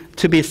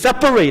to be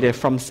separated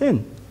from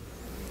sin.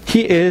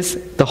 He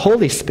is the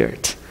Holy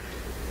Spirit.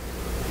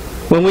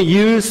 When we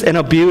use and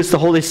abuse the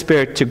Holy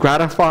Spirit to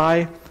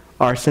gratify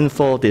our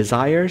sinful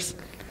desires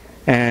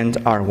and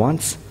our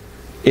wants,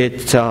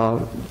 it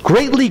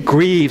greatly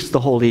grieves the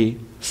Holy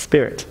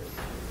Spirit.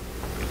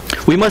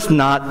 We must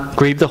not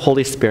grieve the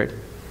Holy Spirit.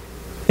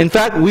 In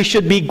fact, we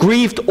should be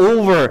grieved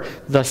over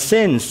the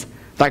sins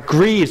that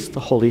grieves the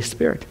Holy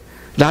Spirit.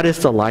 That is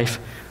the life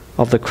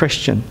of the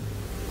Christian.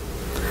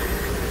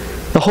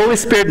 The Holy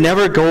Spirit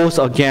never goes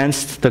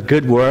against the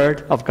good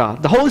word of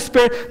God. The Holy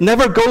Spirit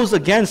never goes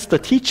against the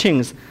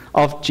teachings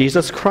of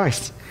Jesus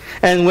Christ.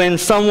 And when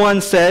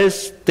someone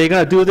says they're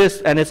going to do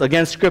this and it's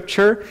against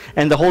Scripture,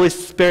 and the Holy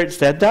Spirit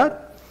said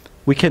that,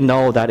 we can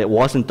know that it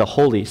wasn't the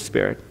Holy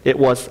Spirit. It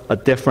was a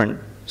different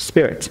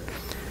spirit.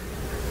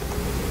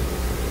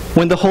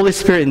 When the Holy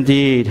Spirit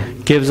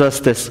indeed gives us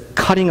this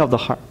cutting of the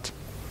heart,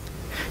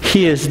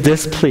 He is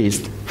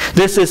displeased.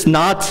 This is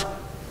not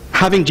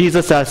having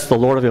Jesus as the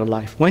Lord of your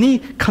life. When He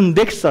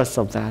convicts us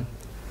of that,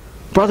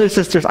 brothers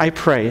and sisters, I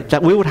pray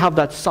that we would have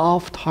that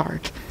soft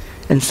heart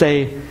and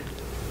say,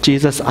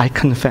 Jesus, I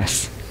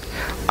confess,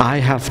 I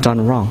have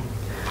done wrong.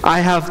 I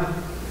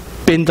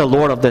have been the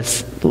Lord of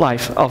this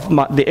life, of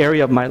the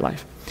area of my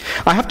life.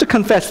 I have to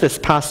confess this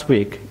past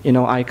week.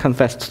 I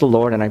confessed to the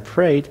Lord and I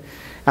prayed,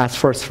 asked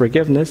for His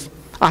forgiveness.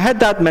 I had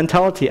that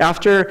mentality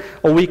after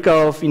a week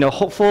of,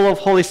 full of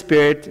Holy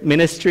Spirit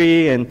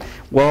ministry and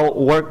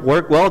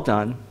work well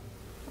done.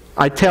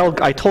 I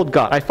told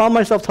God, I found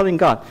myself telling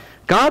God,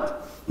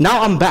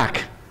 now I'm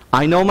back.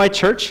 I know my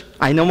church.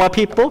 I know my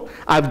people.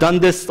 I've done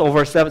this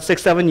over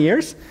 6-7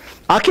 years.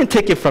 I can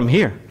take it from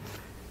here.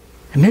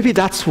 And maybe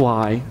that's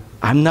why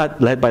I'm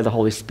not led by the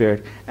Holy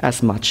Spirit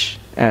as much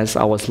as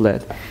I was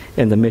led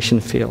in the mission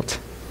field.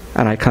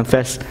 And I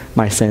confess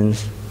my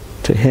sins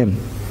to Him.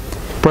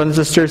 Brothers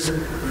and sisters,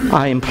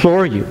 I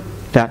implore you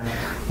that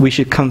we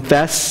should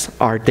confess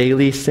our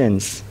daily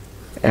sins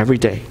every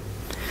day.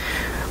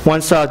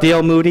 Once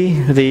D.L. Moody,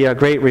 the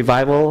great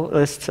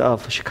revivalist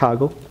of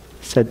Chicago,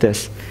 said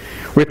this: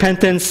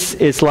 repentance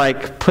is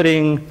like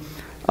putting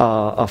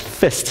a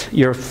fist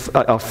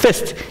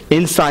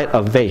inside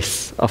a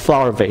vase, a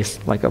flower vase,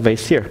 like a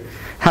vase here.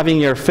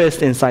 Having your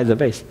fist inside the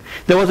vase.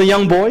 There was a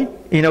young boy,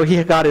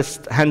 he got his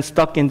hand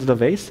stuck into the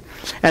vase,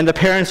 and the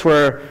parents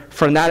were,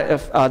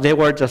 they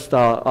were just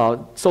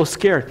so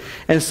scared.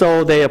 And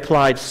so they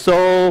applied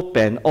soap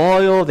and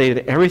oil, they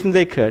did everything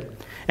they could,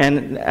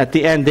 and at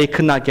the end they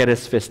could not get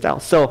his fist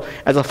out. So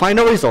as a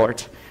final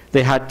resort,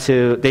 they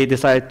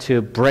decided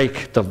to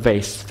break the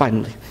vase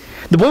finally.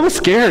 The boy was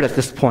scared at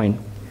this point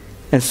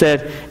and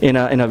said in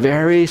a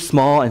very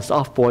small and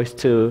soft voice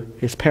to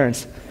his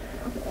parents,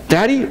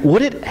 "Daddy,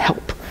 would it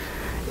help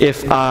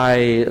if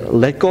I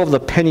let go of the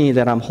penny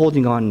that I'm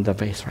holding on in the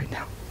vase right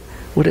now?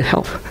 Would it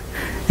help?"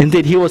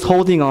 Indeed, he was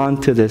holding on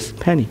to this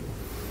penny.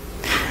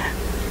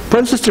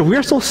 Brothers and sisters, we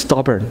are so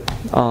stubborn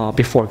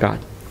before God.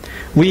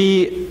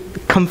 We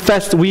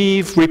confessed,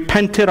 we've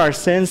repented our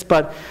sins,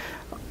 but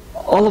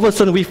all of a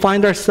sudden we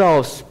find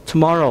ourselves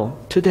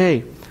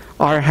today,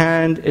 our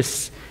hand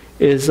is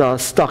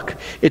stuck.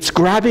 It's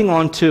grabbing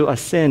onto a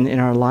sin in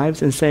our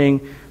lives and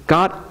saying,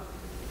 God,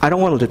 I don't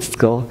want to let this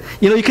go.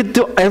 You could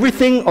do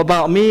everything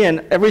about me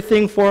and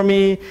everything for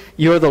me.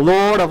 You're the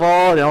Lord of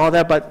all and all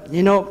that, but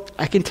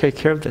I can take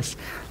care of this.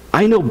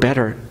 I know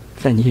better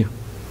than you.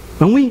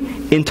 When we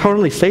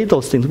internally say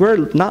those things,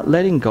 we're not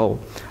letting go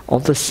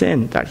of the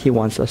sin that He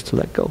wants us to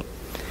let go.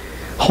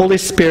 Holy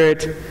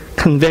Spirit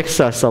convicts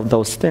us of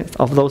those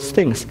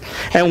things.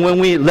 And when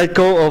we let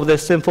go of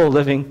this sinful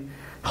living,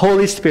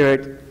 Holy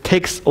Spirit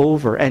takes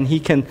over and He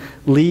can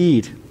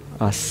lead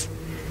us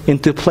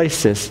into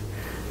places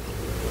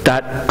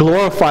that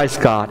glorifies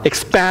God,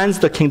 expands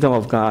the kingdom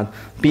of God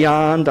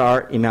beyond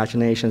our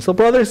imagination. So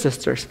brothers and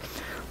sisters,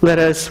 let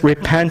us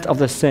repent of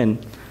the sin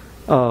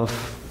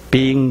of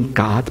being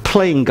God,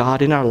 playing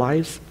God in our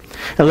lives.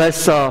 And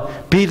let's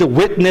be the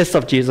witness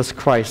of Jesus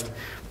Christ,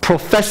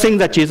 professing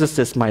that Jesus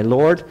is my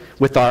Lord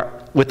with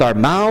our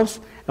mouths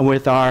and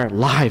with our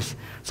lives,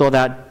 so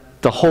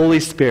that the Holy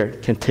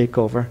Spirit can take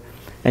over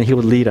and He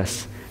will lead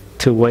us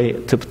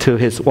to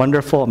His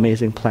wonderful,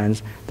 amazing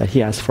plans that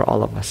He has for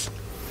all of us.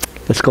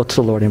 Let's go to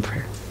the Lord in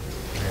prayer.